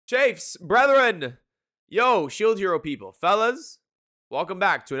Chafes, brethren, yo, Shield Hero people, fellas, welcome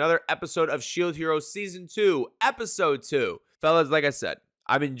back to another episode of Shield Hero Season 2, Episode 2. Fellas, like I said,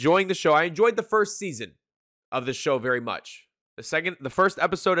 I'm enjoying the show. I enjoyed the first season of the show very much. The first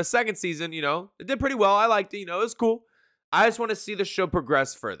episode of second season, it did pretty well. I liked it, it was cool. I just want to see the show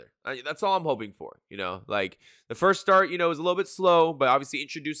progress further. That's all I'm hoping for, like the first start, was a little bit slow, but obviously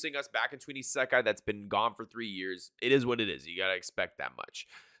introducing us back into an isekai that's been gone for 3 years. It is what it is. You got to expect that much.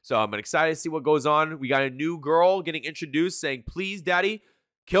 So I'm excited to see what goes on. We got a new girl getting introduced saying, please, daddy,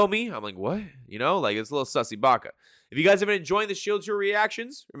 kill me. I'm like, what? Like it's a little sussy baka. If you guys have been enjoying the Shield Hero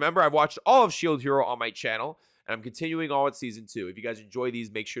reactions, remember I've watched all of Shield Hero on my channel. And I'm continuing on with Season 2. If you guys enjoy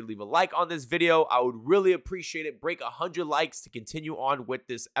these, make sure to leave a like on this video. I would really appreciate it. Break 100 likes to continue on with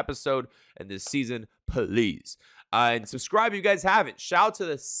this episode and this season, please. And subscribe if you guys haven't. Shout out to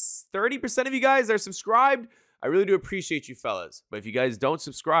the 30% of you guys that are subscribed. I really do appreciate you fellas. But if you guys don't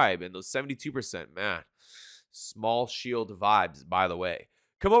subscribe, and those 72%, man, small Shield vibes, by the way.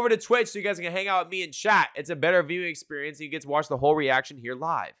 Come over to Twitch so you guys can hang out with me and chat. It's a better viewing experience. You get to watch the whole reaction here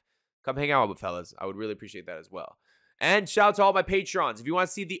live. Come hang out with fellas. I would really appreciate that as well. And shout out to all my Patrons. If you want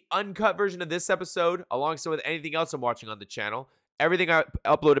to see the uncut version of this episode, alongside with anything else I'm watching on the channel, everything I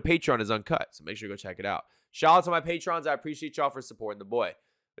upload to Patreon is uncut. So make sure you go check it out. Shout out to my Patrons. I appreciate y'all for supporting the boy.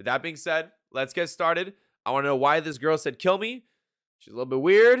 With that being said, let's get started. I want to know why this girl said kill me. She's a little bit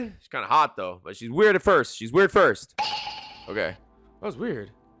weird. She's kind of hot though, but she's weird at first. She's weird first. Okay. That was weird.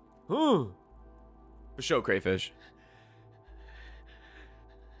 For sure, crayfish.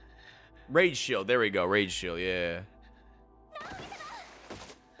 Rage Shield. There we go. Rage Shield. Yeah.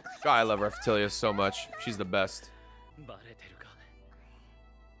 God, I love Reptilia so much. She's the best. All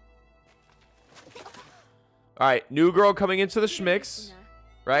right. New girl coming into the schmicks.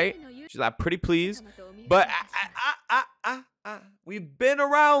 Right? She's like, pretty please. But we've been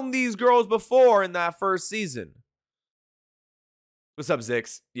around these girls before in that first season. What's up,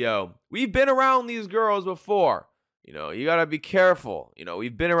 Zix? Yo. We've been around these girls before. You gotta be careful.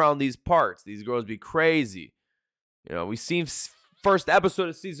 We've been around these parts. These girls be crazy. We've seen first episode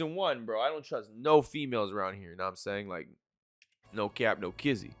of season 1, bro. I don't trust no females around here. You know what I'm saying? Like, no cap, no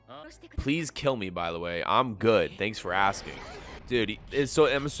kizzy. Please kill me, by the way. I'm good. Thanks for asking. Dude, so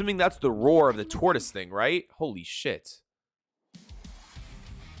I'm assuming that's the roar of the tortoise thing, right? Holy shit.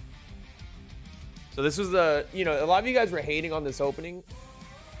 So this was a lot of you guys were hating on this opening.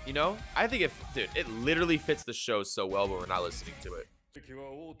 I think it literally fits the show so well, but we're not listening to it.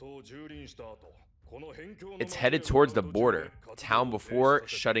 It's headed towards the border, town before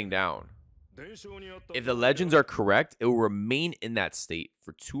shutting down. If the legends are correct, it will remain in that state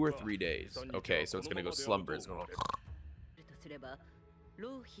for 2 or 3 days. Okay, so it's gonna go slumber. It's gonna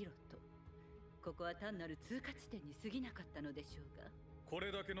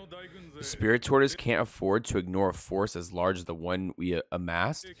The spirit tortoise can't afford to ignore a force as large as the one we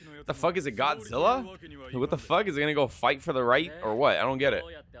amassed. What the fuck is it, Godzilla? What the fuck? Is it gonna go fight for the right or what? I don't get it.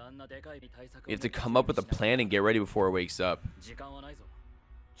 You have to come up with a plan and get ready before it wakes up.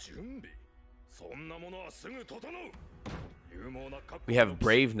 We have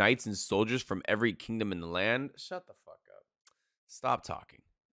brave knights and soldiers from every kingdom in the land. Shut the fuck up. Stop talking.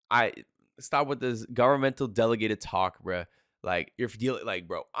 Stop with this governmental delegated talk, bruh. Like, you're dealing, like,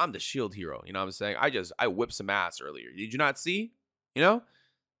 bro, I'm the Shield Hero. You know what I'm saying? I whipped some ass earlier. Did you not see?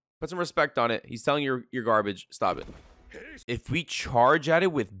 Put some respect on it. He's telling you you're garbage. Stop it. If we charge at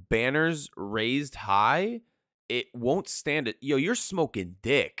it with banners raised high, it won't stand it. Yo, you're smoking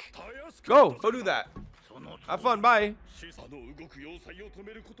dick. Go do that. Have fun. Bye.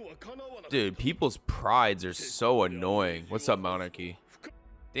 Dude, people's prides are so annoying. What's up, Monarchy?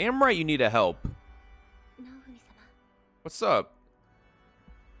 Damn right you need a help. What's up?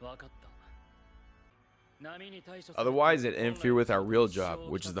 Otherwise, it interfere with our real job,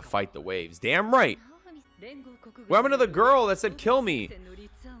 which is to fight the waves. Damn right. What happened to the girl that said kill me?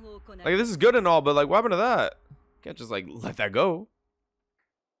 Like, this is good and all, but like, what happened to that? Can't just like let that go.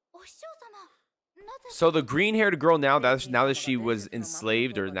 So the green-haired girl now that she was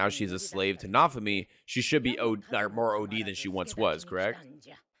enslaved, or now she's a slave to Nafumi, she should be more OD than she once was, correct?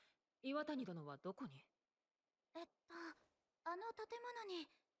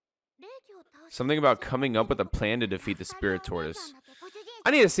 Something about coming up with a plan to defeat the spirit tortoise.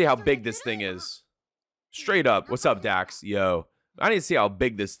 I need to see how big this thing is. Straight up. What's up, Dax? Yo. I need to see how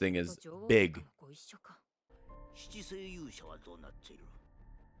big this thing is. Big.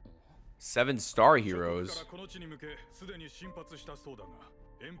 7-star heroes.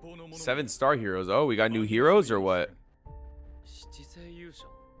 7-star heroes. Oh, we got new heroes or what?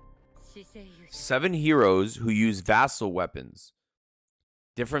 7 heroes who use vassal weapons.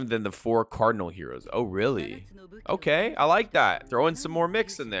 Different than the 4 cardinal heroes. Oh, really? Okay, I like that. Throw in some more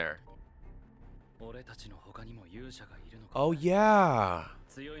mix in there. Oh, yeah.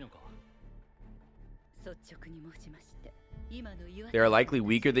 They are likely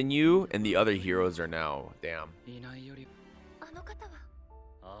weaker than you, and the other heroes are now. Damn.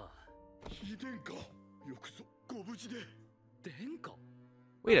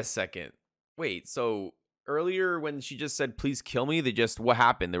 Wait a second. Wait, so earlier when she just said, please kill me, what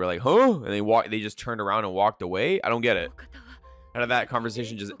happened? They were like, huh? And they just turned around and walked away? I don't get it. How did that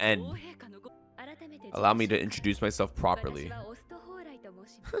conversation just end? Allow me to introduce myself properly.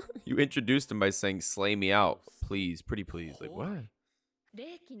 You introduced him by saying, slay me out. Please, pretty please. Like, what?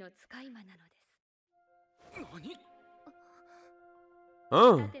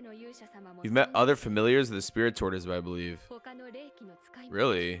 Huh? You've met other familiars of the spirit tortoise, I believe.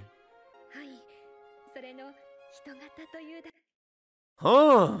 Really?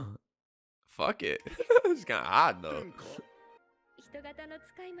 Huh? Fuck it. It's kind of odd, though.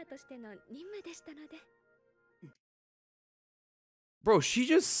 Bro, she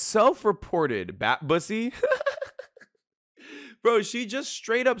just self-reported, bat bussy. Bro, she just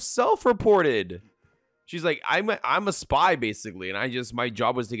straight up self-reported. She's like, I'm a spy basically, and my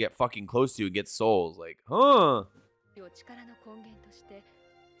job was to get fucking close to you and get souls. Like, huh?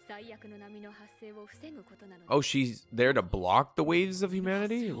 Oh, she's there to block the waves of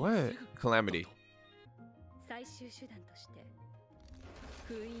humanity? What? Calamity.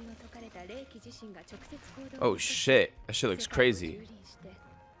 Oh shit, that shit looks crazy.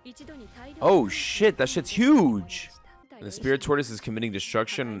 Oh shit, that shit's huge. And the spirit tortoise is committing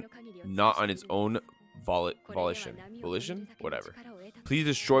destruction not on its own volition? Whatever. Please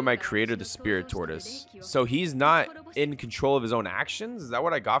destroy my creator, the spirit tortoise. So he's not in control of his own actions? Is that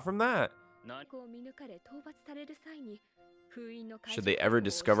what I got from that? Should they ever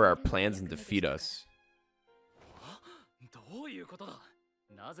discover our plans and defeat us?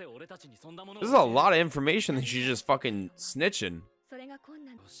 This is a lot of information that she's just fucking snitching.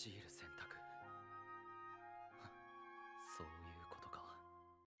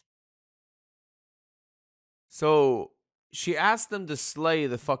 So she asked them to slay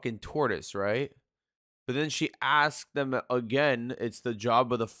the fucking tortoise, right? But then she asked them again, it's the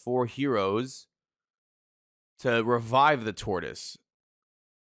job of the 4 heroes to revive the tortoise.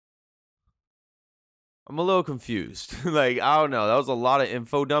 I'm a little confused. Like, I don't know. That was a lot of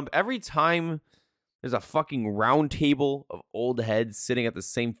info dump. Every time there's a fucking round table of old heads sitting at the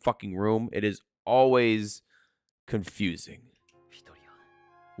same fucking room, it is always confusing.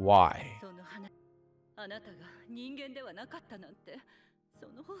 Why?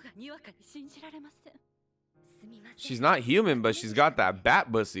 She's not human, but she's got that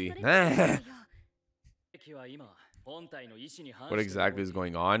bat bussy. What exactly is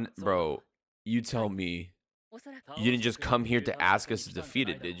going on? Bro, you tell me. You didn't just come here to ask us to defeat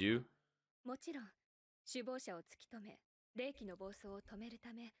it, did you?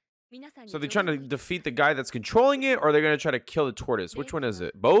 So they're trying to defeat the guy that's controlling it, or are they going to try to kill the tortoise? Which one is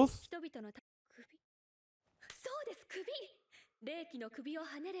it? Both?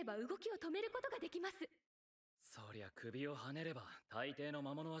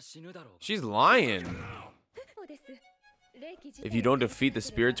 She's lying. If you don't defeat the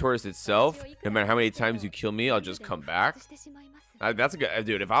spirit tortoise itself, no matter how many times you kill me, I'll just come back. That's a good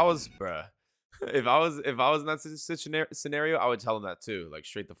dude. If I was in that scenario, I would tell him that too, like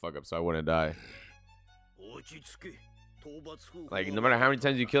straight the fuck up, so I wouldn't die. Like, no matter how many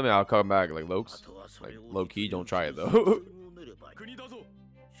times you kill me, I'll come back. Like, Lokes, like low key, don't try it though.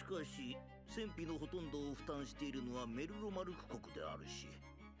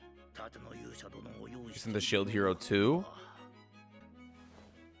 Isn't the shield hero too?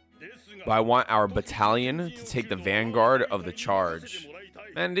 But I want our battalion to take the vanguard of the charge.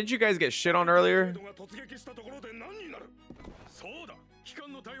 Man, did you guys get shit on earlier?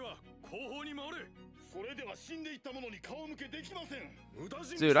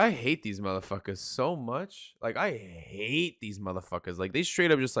 Dude, I hate these motherfuckers so much. Like, I hate these motherfuckers. Like, they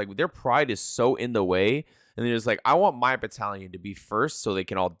straight up just like, their pride is so in the way. And they're just like, I want my battalion to be first so they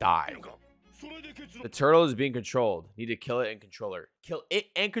can all die. The turtle is being controlled. Need to kill it and control her. Kill it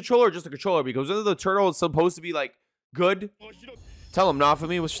and control her, or just the controller? Because the turtle is supposed to be like good. Tell him not for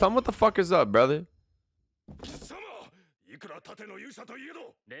me. Tell him what the fuck is up, brother.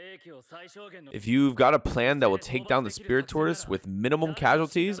 If you've got a plan that will take down the spirit tortoise with minimum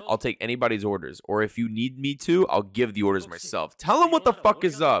casualties, I'll take anybody's orders. Or if you need me to, I'll give the orders myself. Tell him what the fuck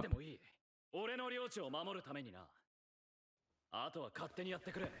is up.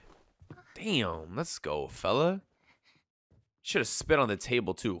 Damn, let's go, fella. Should have spit on the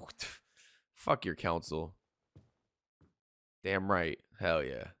table too. Fuck your counsel. Damn right. Hell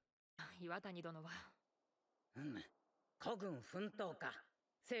yeah.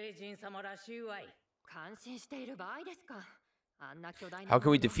 How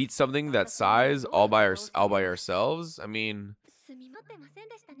can we defeat something that size all by ourselves? I mean,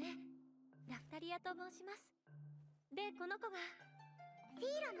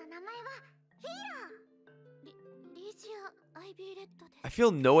 I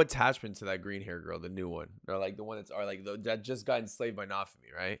feel no attachment to that green hair girl, the new one. Or like the one that just got enslaved by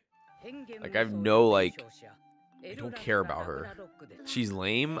Nafumi, right? Like I have no I don't care about her. She's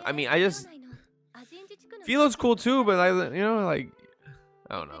lame. I mean, I just Philo's cool too, but I I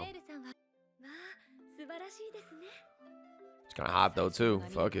don't know. It's kind of hot though too.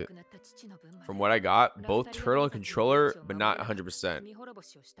 Fuck it. From what I got, both turtle and controller, but not 100%.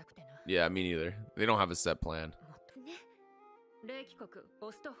 Yeah, me neither. They don't have a set plan.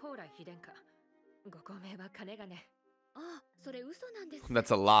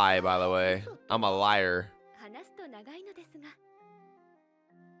 That's a lie, by the way. I'm a liar.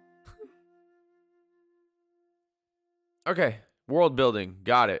 Okay, world building.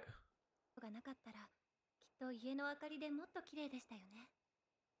 Got it.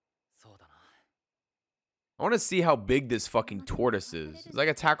 I want to see how big this fucking tortoise is. It's like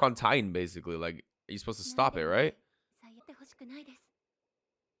Attack on Titan, basically. Like, are you supposed to stop it, right?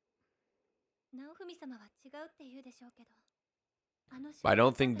 But I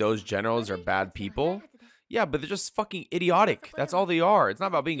don't think those generals are bad people. Yeah, but they're just fucking idiotic. That's all they are. It's not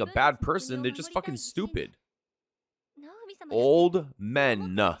about being a bad person. They're just fucking stupid. Old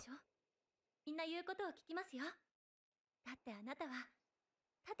men.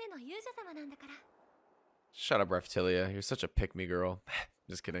 Shut up, Reptilia. You're such a pick-me girl.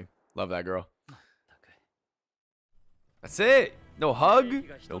 Just kidding. Love that girl. That's it. No hug?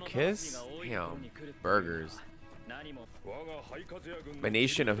 No kiss? Damn. Burgers. My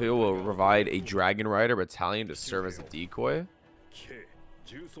nation of Hill will provide a dragon rider battalion to serve as a decoy.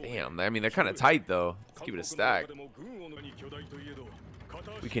 Damn, I mean, they're kind of tight, though. Let's keep it a stack.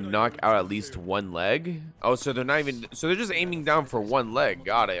 We can knock out at least one leg. Oh, so they're not even... So they're just aiming down for one leg.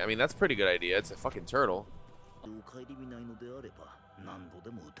 Got it. I mean, that's a pretty good idea. It's a fucking turtle.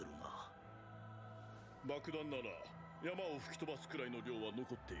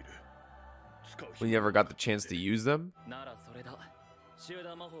 We never got the chance to use them.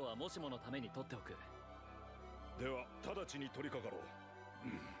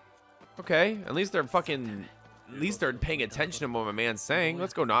 Okay, at least they're fucking... At least they're paying attention to what my man's saying.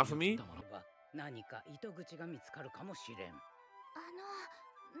 Let's go, Nafumi.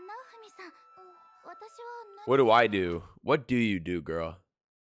 What do I do? What do you do, girl?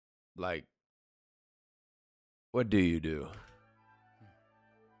 Like, what do you do?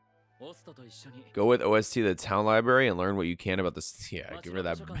 Go with OST to the town library and learn what you can about this. Yeah, give her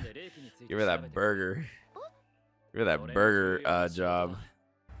that burger. Give her that burger job.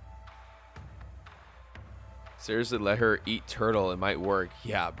 Seriously, let her eat turtle. It might work.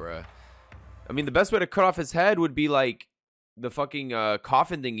 Yeah, bruh. I mean, the best way to cut off his head would be like the fucking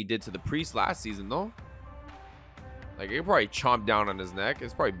coffin thing he did to the priest last season, though. Like, he could probably chomp down on his neck.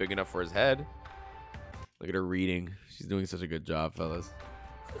 It's probably big enough for his head. Look at her reading. She's doing such a good job, fellas.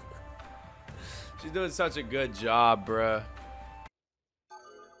 She's doing such a good job, bruh.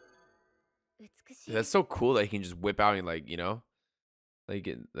 Dude, that's so cool that he can just whip out and, like, you know, like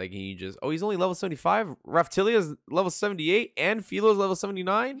he just... Oh, he's only level 75. Raftilia's level 78 and Philo's level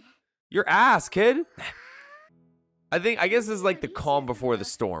 79. Your ass, kid. I guess this is like the calm before the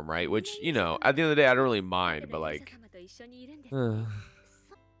storm, right? Which, you know, at the end of the day, I don't really mind, but like...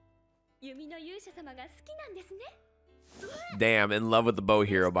 Damn, in love with the bow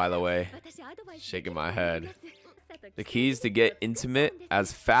hero, by the way. Shaking my head. The keys to get intimate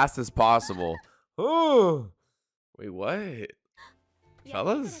as fast as possible. Oh, wait, what?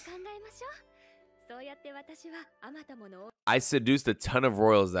 Fellas? I seduced a ton of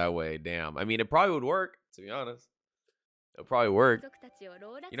royals that way. Damn. I mean, it probably would work, to be honest. It'll probably work.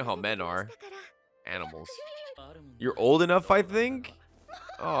 You know how men are. Animals. You're old enough, I think?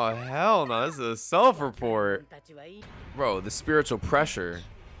 Oh, hell no. This is a self-report. Bro, the spiritual pressure.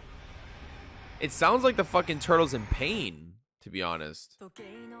 It sounds like the fucking turtle's in pain, to be honest.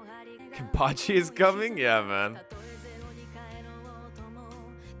 Kenpachi is coming? Yeah, man.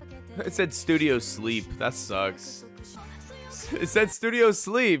 It said studio sleep. That sucks. It said studio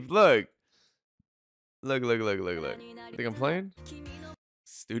sleep. Look. Look. Think I'm playing?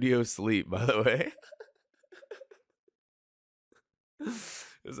 Studio sleep, by the way.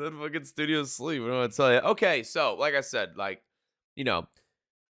 It said fucking studio sleep. What do I tell you? Okay, so like I said, like you know,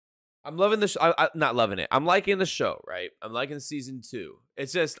 I'm loving the show. Not loving it. I'm liking the show, right? I'm liking season 2.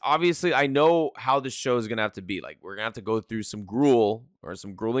 It's just obviously I know how the show is gonna have to be. Like we're gonna have to go through some gruel or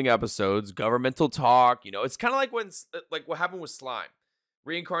some grueling episodes, governmental talk. It's kind of like like what happened with Slime.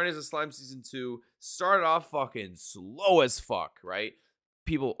 Reincarnated as Slime season 2 started off fucking slow as fuck, right?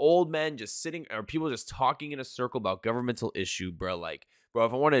 People, old men just sitting, or people just talking in a circle about governmental issue, bro. Like, bro,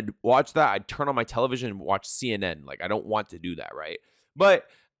 if I wanted to watch that, I'd turn on my television and watch CNN. Like, I don't want to do that, right? But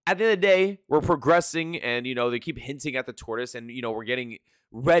at the end of the day, we're progressing, and they keep hinting at the tortoise, and we're getting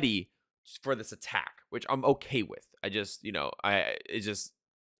ready for this attack, which I'm okay with. I just, it's just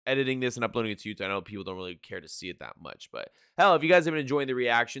editing this and uploading it to YouTube. I know people don't really care to see it that much, but hell, if you guys have been enjoying the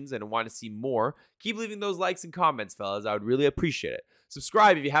reactions and want to see more, keep leaving those likes and comments, fellas. I would really appreciate it.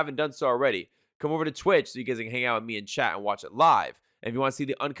 Subscribe if you haven't done so already. Come over to Twitch so you guys can hang out with me and chat and watch it live. And if you want to see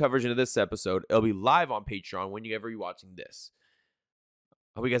the uncut version of this episode, it'll be live on Patreon whenever you're watching this.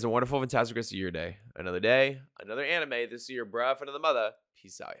 Hope you guys have a wonderful, fantastic rest of your day. Another day, another anime. This is your bruh and the mother.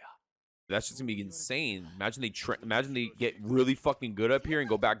 Peace out, y'all. That's just gonna be insane. Imagine they get really fucking good up here and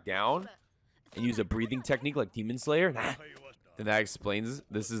go back down and use a breathing technique like Demon Slayer. Nah. Then that explains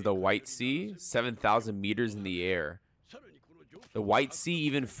this is the White Sea, 7,000 meters in the air. The White Sea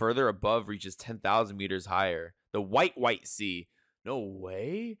even further above reaches 10,000 meters higher. The White Sea. No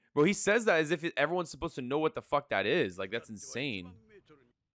way, bro. He says that as if everyone's supposed to know what the fuck that is. Like that's insane.